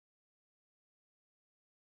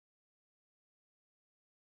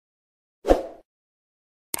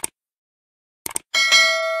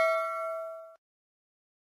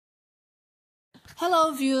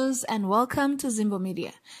Hello viewers and welcome to Zimbabwe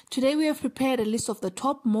Media. Today we have prepared a list of the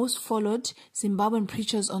top most followed Zimbabwean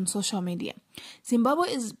preachers on social media. Zimbabwe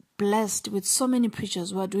is blessed with so many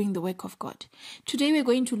preachers who are doing the work of God. Today we are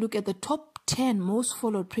going to look at the top 10 most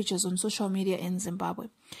followed preachers on social media in Zimbabwe.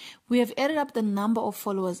 We have added up the number of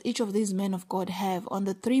followers each of these men of God have on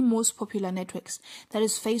the three most popular networks, that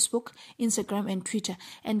is Facebook, Instagram and Twitter,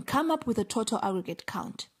 and come up with a total aggregate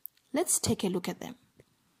count. Let's take a look at them.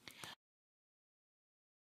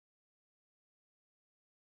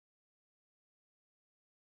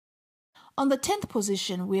 On the 10th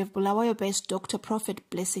position, we have Bulawayo-based Dr. Prophet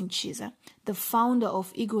Blessing Chiza, the founder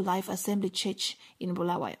of Eagle Life Assembly Church in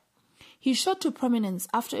Bulawayo. He shot to prominence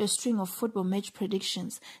after a string of football match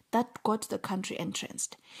predictions that got the country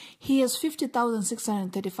entranced. He has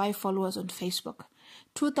 50,635 followers on Facebook,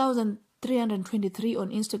 2,323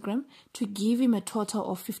 on Instagram, to give him a total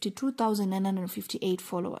of 52,958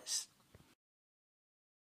 followers.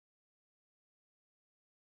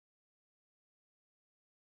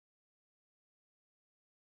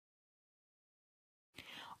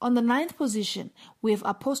 On the 9th position, we have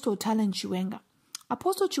Apostle Talent Chiwenga.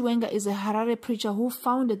 Apostle Chiwenga is a Harare preacher who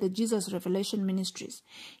founded the Jesus Revelation Ministries.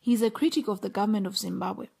 He is a critic of the government of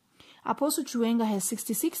Zimbabwe. Apostle Chiwenga has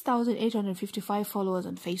 66,855 followers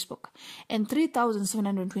on Facebook and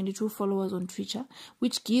 3,722 followers on Twitter,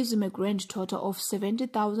 which gives him a grand total of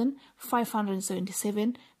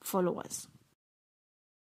 70,577 followers.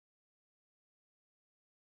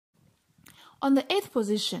 On the 8th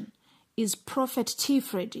position is Prophet T.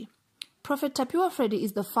 Freddy. Prophet Tapiwa Freddy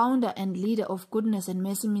is the founder and leader of Goodness and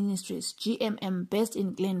Mercy Ministries, GMM, based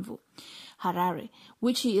in Glenville, Harare,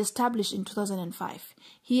 which he established in 2005.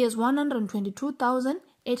 He has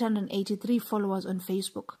 122,883 followers on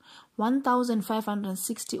Facebook,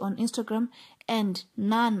 1,560 on Instagram, and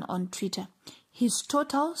none on Twitter. His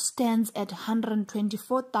total stands at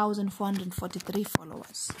 124,443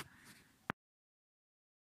 followers.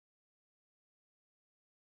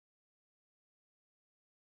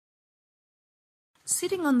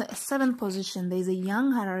 Sitting on the 7th position, there is a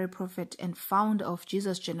young Harare prophet and founder of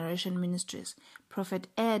Jesus Generation Ministries, Prophet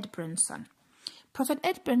Ed Branson. Prophet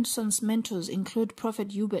Ed Branson's mentors include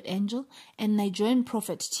Prophet Hubert Angel and Nigerian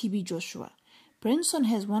prophet TB Joshua. Branson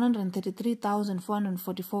has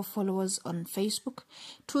 133,444 followers on Facebook,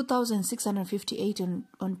 2,658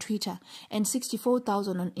 on Twitter, and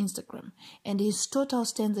 64,000 on Instagram, and his total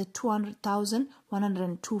stands at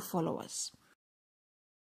 200,102 followers.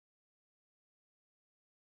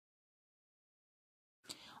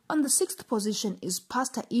 On the 6th position is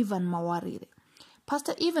Pastor Ivan Mawarire.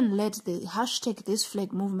 Pastor Ivan led the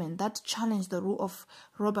 #ThisFlag movement that challenged the rule of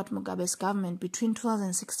Robert Mugabe's government between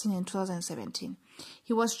 2016 and 2017.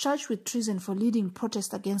 He was charged with treason for leading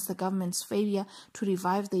protests against the government's failure to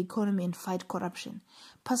revive the economy and fight corruption.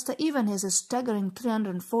 Pastor Ivan has a staggering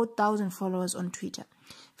 304,000 followers on Twitter,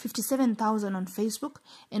 57,000 on Facebook,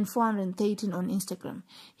 and 413 on Instagram.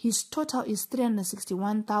 His total is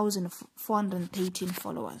 361,413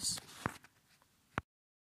 followers.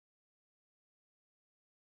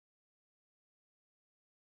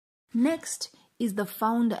 Next is the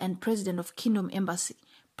founder and president of Kingdom Embassy,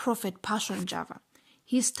 Prophet Passion Java.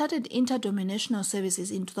 He started interdenominational services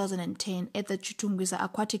in 2010 at the Chitungwiza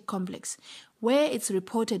Aquatic Complex, where it's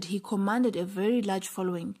reported he commanded a very large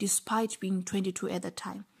following despite being 22 at the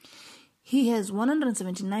time. He has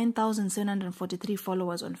 179,743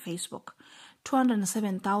 followers on Facebook,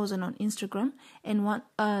 207,000 on Instagram, and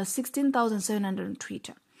 16,700 on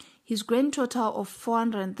Twitter. His grand total of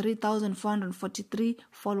 403,443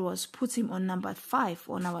 followers puts him on number 5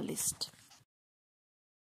 on our list.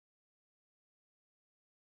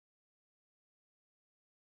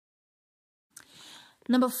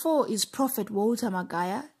 Number 4 is Prophet Walter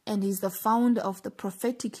Magaya, and he's the founder of the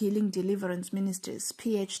Prophetic Healing Deliverance Ministries,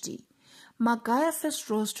 PHD. Magaya first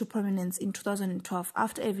rose to prominence in 2012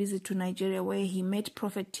 after a visit to Nigeria where he met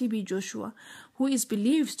Prophet TB Joshua, who is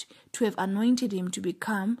believed to have anointed him to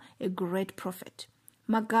become a great prophet.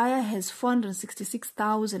 Magaya has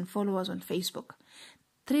 466,000 followers on Facebook,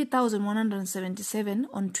 3,177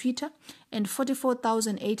 on Twitter, and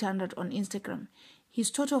 44,800 on Instagram. His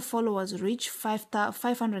total followers reach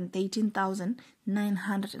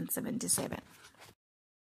 513,977.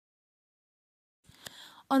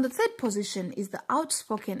 On the 3rd position is the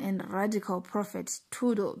outspoken and radical prophet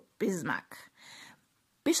Tudo Bismarck.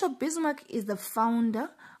 Bishop Bismarck is the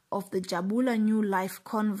founder of the Jabula New Life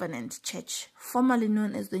Covenant Church, formerly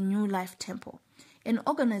known as the New Life Temple, an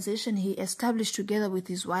organization he established together with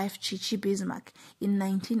his wife Chichi Bismarck in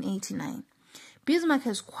 1989. Bismarck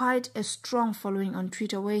has quite a strong following on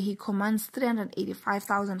Twitter, where he commands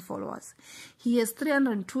 385,000 followers. He has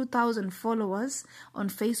 302,000 followers on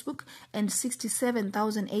Facebook and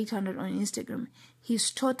 67,800 on Instagram. His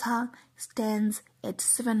total stands at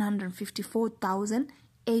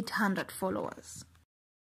 754,800 followers.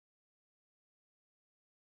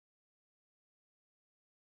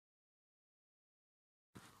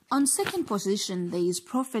 On second position, there is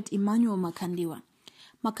Prophet Emmanuel Makandiwa.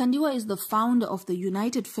 Makandiwa is the founder of the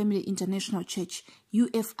United Family International Church,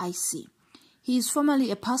 UFIC. He is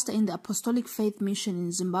formerly a pastor in the Apostolic Faith Mission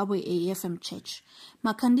in Zimbabwe AFM Church.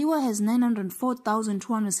 Makandiwa has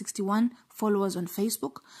 904,261 followers on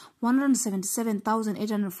Facebook,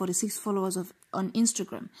 177,846 followers on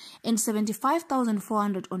Instagram, and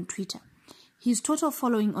 75,400 on Twitter. His total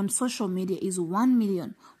following on social media is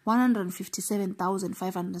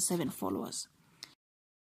 1,157,507 followers.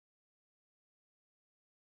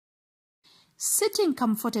 Sitting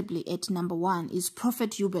comfortably at number 1 is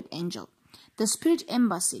Prophet Hubert Angel. The Spirit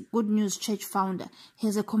Embassy Good News Church founder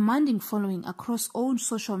has a commanding following across all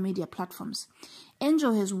social media platforms.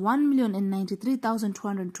 Angel has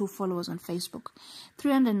 1,093,202 followers on Facebook,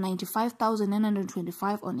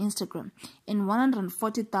 395,925 on Instagram, and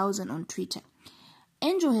 140,000 on Twitter.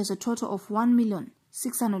 Angel has a total of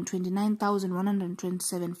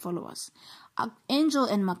 1,629,127 followers. Angel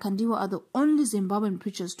and Makandiwa are the only Zimbabwean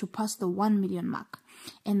preachers to pass the 1 million mark,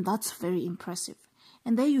 and that's very impressive.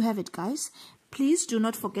 And there you have it, guys. Please do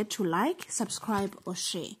not forget to like, subscribe, or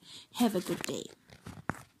share. Have a good day.